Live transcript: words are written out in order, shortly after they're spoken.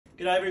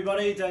G'day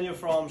everybody, Daniel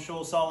from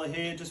Shore Solar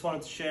here. Just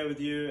wanted to share with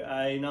you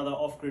another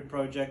off-grid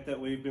project that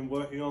we've been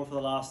working on for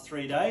the last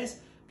 3 days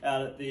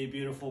out at the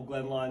beautiful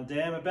Glenline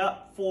Dam,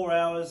 about 4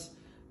 hours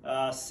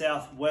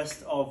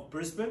southwest of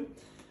Brisbane.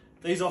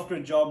 These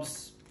off-grid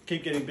jobs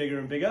keep getting bigger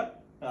and bigger,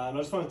 and I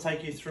just want to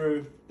take you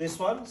through this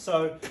one.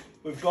 So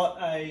we've got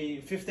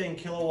a 15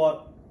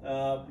 kilowatt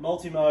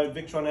multi-mode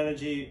Victron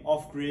Energy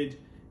off-grid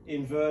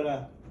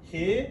inverter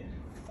here.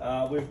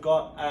 We've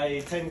got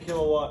a 10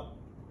 kilowatt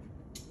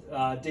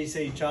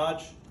DC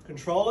charge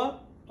controller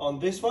on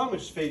this one,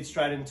 which feeds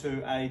straight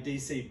into a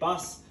DC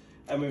bus,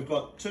 and we've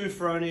got two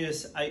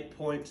Fronius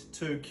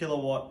 8.2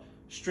 kilowatt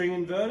string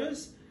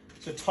inverters.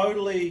 So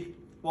totally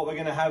what we're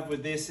going to have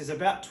with this is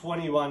about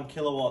 21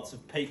 kilowatts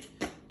of peak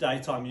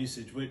daytime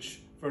usage,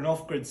 which for an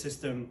off-grid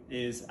system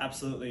is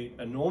absolutely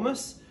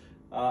enormous.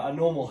 A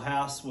normal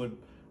house would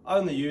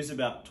only use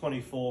about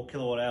 24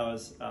 kilowatt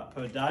hours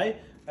per day.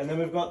 And then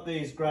we've got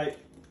these great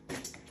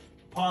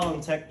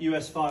Pylontech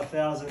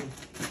US5000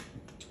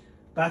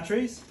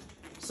 batteries.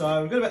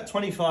 So we've got about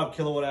 25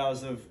 kilowatt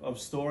hours of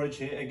storage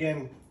here.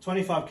 Again,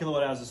 25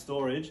 kilowatt hours of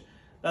storage,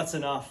 that's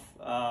enough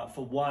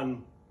for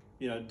one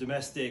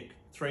domestic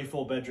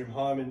 3-4 bedroom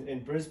home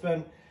in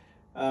Brisbane.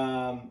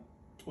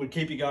 Would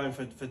keep you going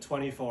for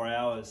 24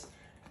 hours.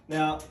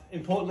 Now,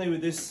 importantly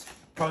with this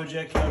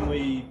project, when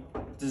we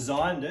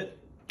designed it,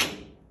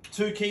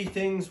 two key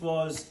things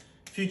was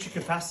future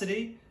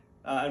capacity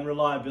and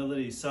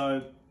reliability.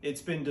 So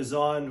it's been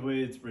designed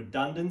with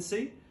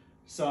redundancy.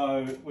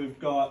 So we've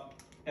got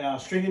our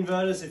string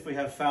inverters if we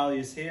have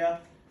failures here.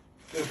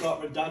 We've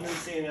got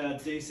redundancy in our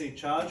DC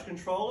charge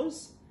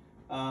controllers.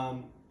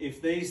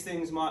 If these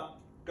things might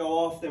go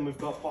off, then we've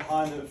got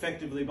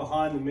effectively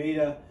behind the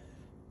meter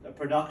a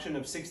production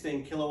of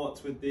 16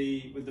 kilowatts with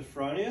the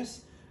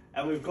Fronius.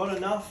 And we've got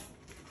enough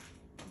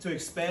to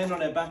expand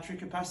on our battery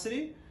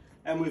capacity,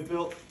 and we've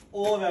built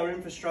all of our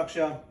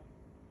infrastructure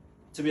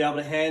to be able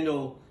to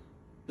handle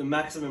the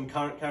maximum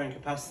current carrying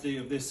capacity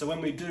of this. So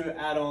when we do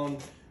add on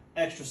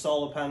extra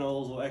solar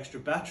panels or extra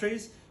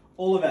batteries,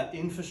 all of our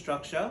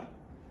infrastructure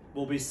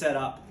will be set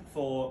up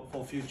for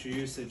future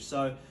usage.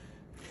 So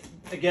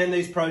again,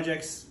 these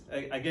projects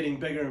are getting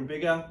bigger and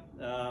bigger.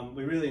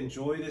 We really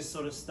enjoy this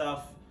sort of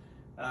stuff.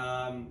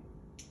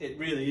 It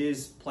really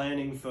is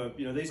planning for,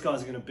 these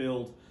guys are going to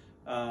build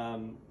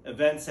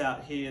events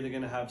out here. They're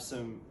going to have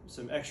some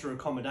extra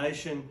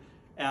accommodation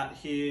out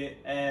here,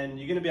 and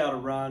you're going to be able to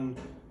run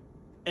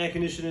air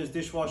conditioners,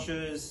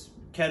 dishwashers,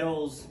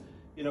 kettles.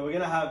 We're going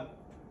to have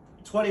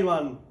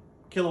 21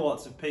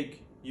 kilowatts of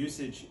peak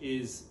usage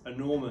is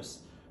enormous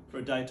for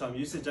a daytime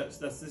usage.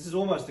 This is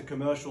almost a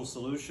commercial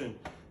solution.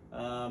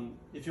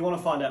 If you want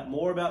to find out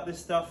more about this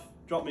stuff,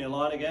 drop me a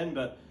line again,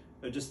 but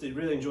I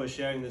really enjoy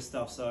sharing this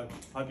stuff, so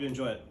hope you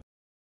enjoy it.